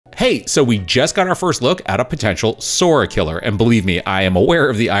Hey, so we just got our first look at a potential Sora killer, and believe me, I am aware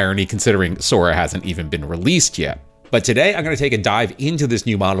of the irony considering Sora hasn't even been released yet. But today I'm going to take a dive into this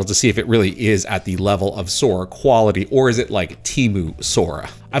new model to see if it really is at the level of Sora quality, or is it like Temu Sora?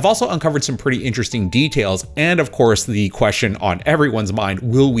 I've also uncovered some pretty interesting details, and of course the question on everyone's mind,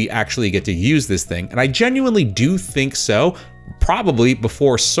 will we actually get to use this thing? And I genuinely do think so, probably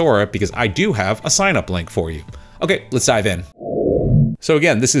before Sora, because I do have a sign up link for you. Okay, let's dive in. So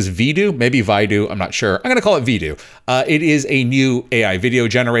again, this is Vidu, maybe Vidu, I'm not sure. I'm gonna call it Vidu. It is a new AI video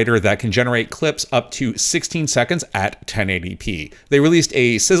generator that can generate clips up to 16 seconds at 1080p. They released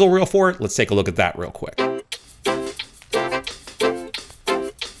a sizzle reel for it. Let's take a look at that real quick.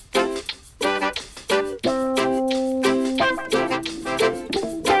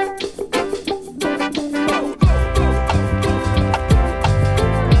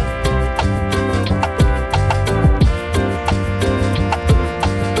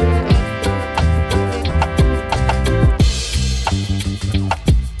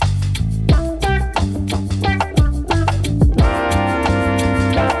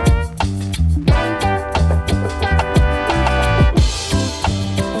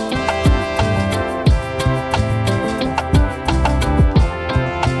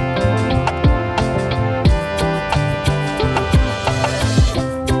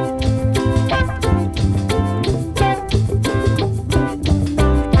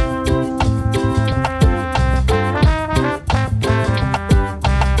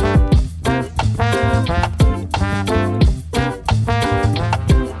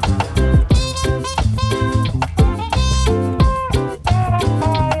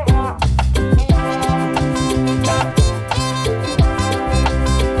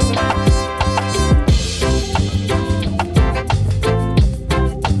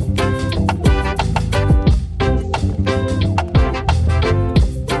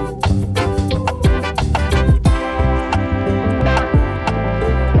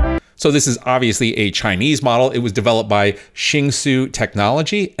 So this is obviously a Chinese model. It was developed by Xingsu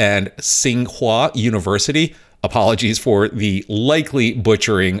Technology and Tsinghua University. Apologies for the likely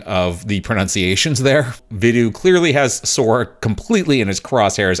butchering of the pronunciations there. Vidu clearly has Sora completely in its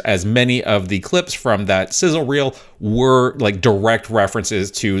crosshairs, as many of the clips from that sizzle reel were like direct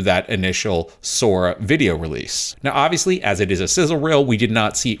references to that initial Sora video release. Now, obviously, as it is a sizzle reel, we did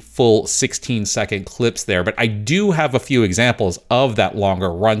not see full 16-second clips there, but I do have a few examples of that longer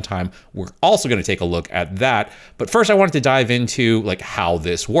runtime. We're also going to take a look at that. But first, I wanted to dive into like how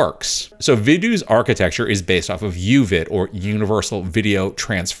this works. So Vidu's architecture is based off of UVIT, or Universal Video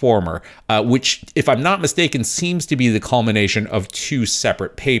Transformer, which, if I'm not mistaken, seems to be the culmination of two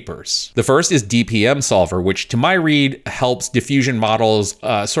separate papers. The first is DPM Solver, which to my read helps diffusion models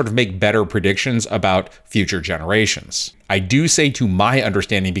sort of make better predictions about future generations. I do say to my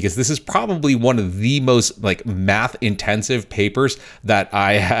understanding, because this is probably one of the most like math intensive papers that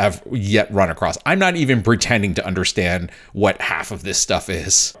I have yet run across. I'm not even pretending to understand what half of this stuff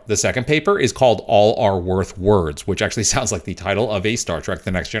is. The second paper is called All Are Worth Words, which actually sounds like the title of a Star Trek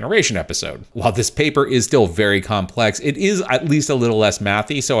The Next Generation episode. While this paper is still very complex, it is at least a little less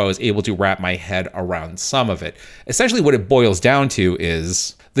mathy, so I was able to wrap my head around some of it. Essentially what it boils down to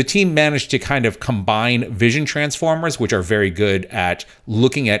is the team managed to kind of combine vision transformers, which are very good at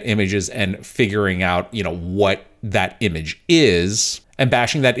looking at images and figuring out, what that image is, and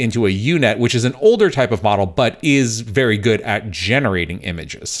bashing that into a UNet, which is an older type of model, but is very good at generating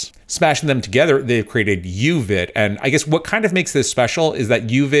images. Smashing them together, they've created UVIT. And I guess what kind of makes this special is that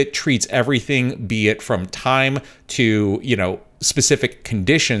UVIT treats everything, be it from time to, specific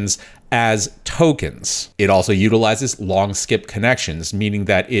conditions, as tokens. It also utilizes long skip connections, meaning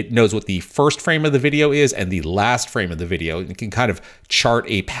that it knows what the first frame of the video is and the last frame of the video. It can kind of chart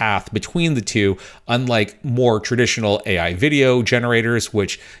a path between the two, unlike more traditional AI video generators,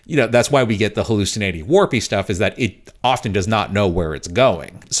 which, that's why we get the hallucinating warpy stuff, is that it often does not know where it's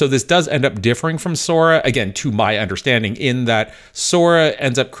going. So this does end up differing from Sora, again, to my understanding, in that Sora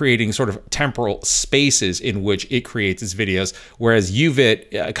ends up creating sort of temporal spaces in which it creates its videos, whereas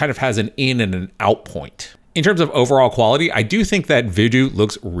UVIT kind of has an in and an out point. In terms of overall quality, I do think that Vidu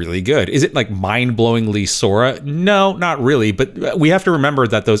looks really good. Is it like mind-blowingly Sora? No, not really, but we have to remember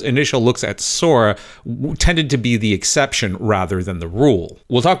that those initial looks at Sora tended to be the exception rather than the rule.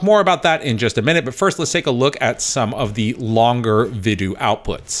 We'll talk more about that in just a minute, but first let's take a look at some of the longer Vidu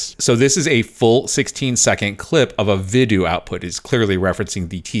outputs. So this is a full 16-second clip of a Vidu output. It's clearly referencing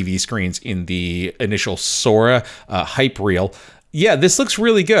the TV screens in the initial Sora hype reel. Yeah, this looks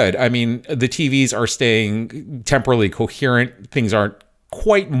really good. I mean, the TVs are staying temporally coherent. Things aren't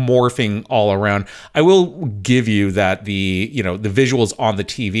quite morphing all around. I will give you that the visuals on the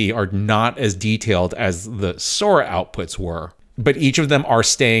TV are not as detailed as the Sora outputs were, but each of them are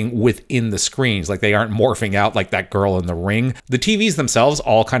staying within the screens. Like, they aren't morphing out like that girl in the ring. The TVs themselves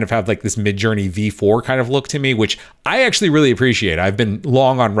all kind of have like this Midjourney V4 kind of look to me, which I actually really appreciate. I've been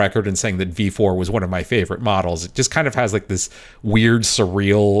long on record in saying that V4 was one of my favorite models. It just kind of has like this weird,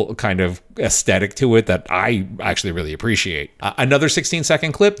 surreal kind of aesthetic to it that I actually really appreciate. Another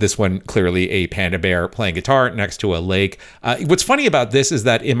 16-second clip, this one clearly a panda bear playing guitar next to a lake. What's funny about this is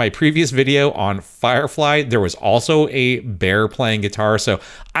that in my previous video on Firefly, there was also a bear playing guitar. So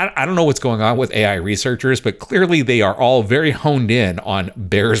I don't know what's going on with AI researchers, but clearly they are all very honed in on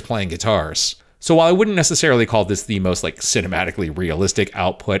bears playing guitars. So while I wouldn't necessarily call this the most like cinematically realistic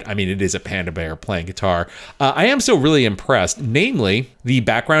output, I mean, it is a panda bear playing guitar, I am still really impressed. Namely, the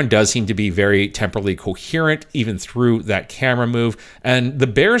background does seem to be very temporally coherent, even through that camera move. And the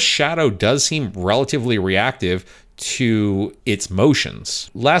bear's shadow does seem relatively reactive to its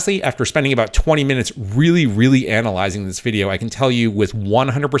motions. Lastly, after spending about 20 minutes really analyzing this video, I can tell you with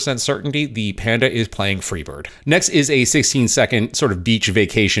 100% certainty the panda is playing Freebird. Next is a 16-second sort of beach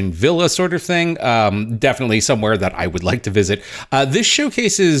vacation villa sort of thing. Definitely somewhere that I would like to visit. This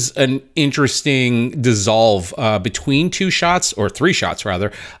showcases an interesting dissolve between two shots, or three shots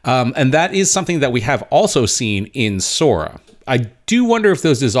rather, and that is something that we have also seen in Sora. I do wonder if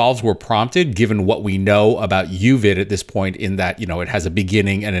those dissolves were prompted given what we know about UVid at this point, in that, it has a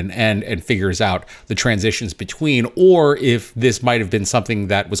beginning and an end and figures out the transitions between, or if this might have been something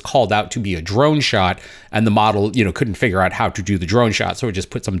that was called out to be a drone shot and the model, couldn't figure out how to do the drone shot, so it just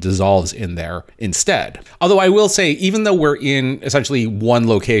put some dissolves in there instead. Although I will say, even though we're in essentially one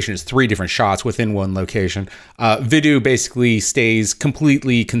location, it's three different shots within one location, Vidu basically stays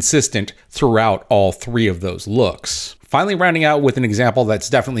completely consistent throughout all three of those looks. Finally, rounding out with an example that's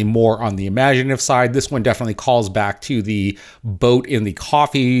definitely more on the imaginative side. This one definitely calls back to the boat in the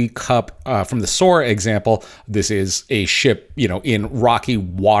coffee cup from the Sora example. This is a ship, in rocky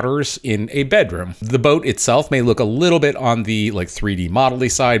waters in a bedroom. The boat itself may look a little bit on the 3D model-y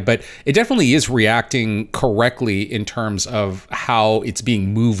side, but it definitely is reacting correctly in terms of how it's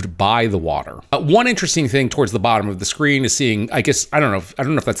being moved by the water. One interesting thing towards the bottom of the screen is seeing, I don't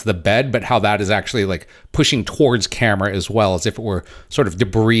know if that's the bed, but how that is actually pushing towards camera as well, as if it were sort of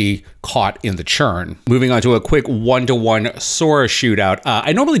debris caught in the churn. Moving on to a quick one-to-one Sora shootout.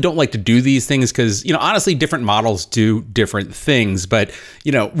 I normally don't like to do these things because, honestly, different models do different things. But,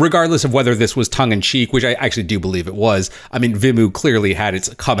 regardless of whether this was tongue-in-cheek, which I actually do believe it was, I mean, Vimeo clearly had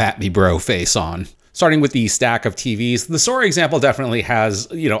its come at me bro face on. Starting with the stack of TVs, the Sora example definitely has,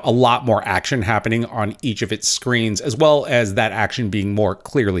 a lot more action happening on each of its screens, as well as that action being more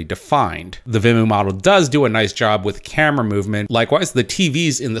clearly defined. The Vimeo model does do a nice job with camera movement. Likewise, the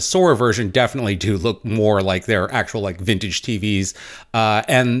TVs in the Sora version definitely do look more like their actual vintage TVs.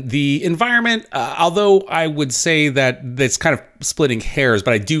 And the environment, although I would say that it's kind of splitting hairs,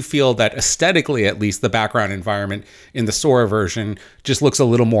 but I do feel that aesthetically, at least, the background environment in the Sora version just looks a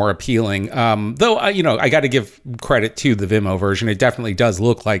little more appealing. Though, I got to give credit to the Vimeo version. It definitely does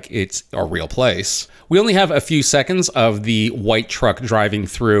look like it's a real place. We only have a few seconds of the white truck driving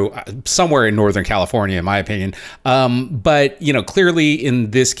through somewhere in Northern California, in my opinion. But, clearly in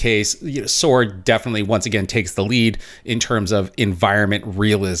this case, Sora definitely once again takes the lead in terms of environment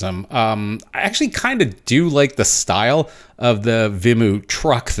realism. I actually kind of do like the style of the Vimeo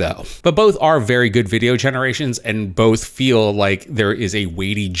truck though. But both are very good video generations, and both feel like there is a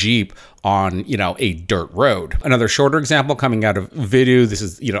weighty Jeep on, a dirt road. Another shorter example coming out of Vidu, this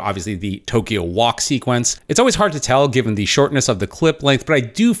is, obviously the Tokyo walk sequence. It's always hard to tell given the shortness of the clip length, but I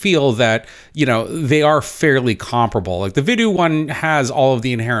do feel that, they are fairly comparable. The Vidu one has all of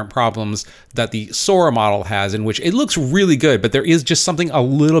the inherent problems that the Sora model has, in which it looks really good, but there is just something a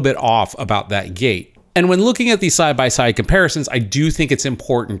little bit off about that gate. And when looking at these side-by-side comparisons, I do think it's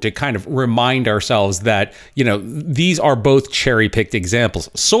important to kind of remind ourselves that, these are both cherry-picked examples.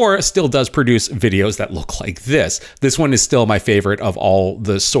 Sora still does produce videos that look like this. This one is still my favorite of all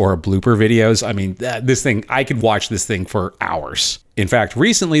the Sora blooper videos. I mean, this thing, I could watch this thing for hours. In fact,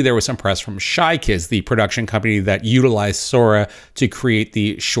 recently there was some press from Shy Kids, the production company that utilized Sora to create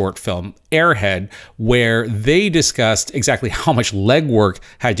the short film Airhead, where they discussed exactly how much legwork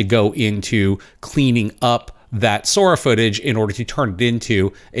had to go into cleaning up that Sora footage in order to turn it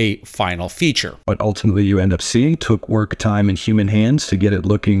into a final feature. What ultimately you end up seeing took work, time, and human hands to get it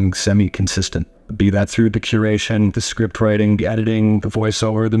looking semi-consistent. Be that through the curation, the script writing, the editing, the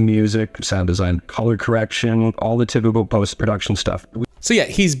voiceover, the music, sound design, color correction, all the typical post-production stuff. So yeah,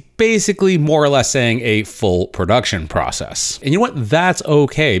 he's basically more or less saying a full production process. And you know what? That's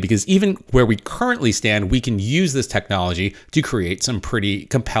okay, because even where we currently stand, we can use this technology to create some pretty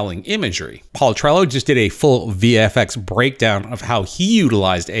compelling imagery. Paul Trello just did a full VFX breakdown of how he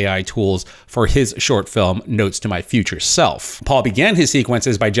utilized AI tools for his short film, Notes to My Future Self. Paul began his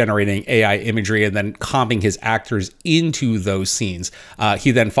sequences by generating AI imagery and then comping his actors into those scenes. He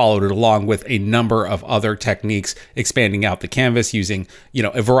then followed it along with a number of other techniques, expanding out the canvas using,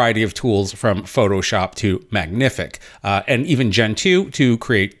 a variety of tools from Photoshop to Magnific, and even Gen 2 to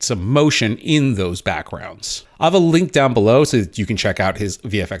create some motion in those backgrounds. I'll have a link down below so that you can check out his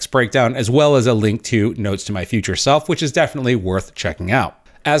VFX breakdown, as well as a link to Notes to My Future Self, which is definitely worth checking out.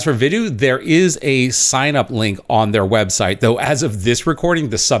 As for Vidu, there is a sign up link on their website, though as of this recording,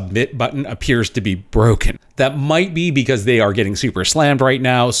 the submit button appears to be broken. That might be because they are getting super slammed right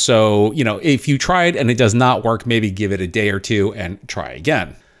now. So, if you tried and it does not work, maybe give it a day or two and try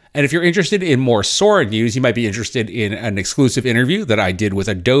again. And if you're interested in more Sora news, you might be interested in an exclusive interview that I did with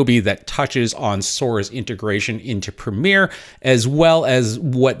Adobe that touches on Sora's integration into Premiere, as well as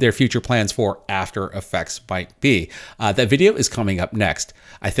what their future plans for After Effects might be. That video is coming up next.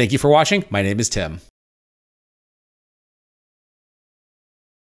 I thank you for watching. My name is Tim.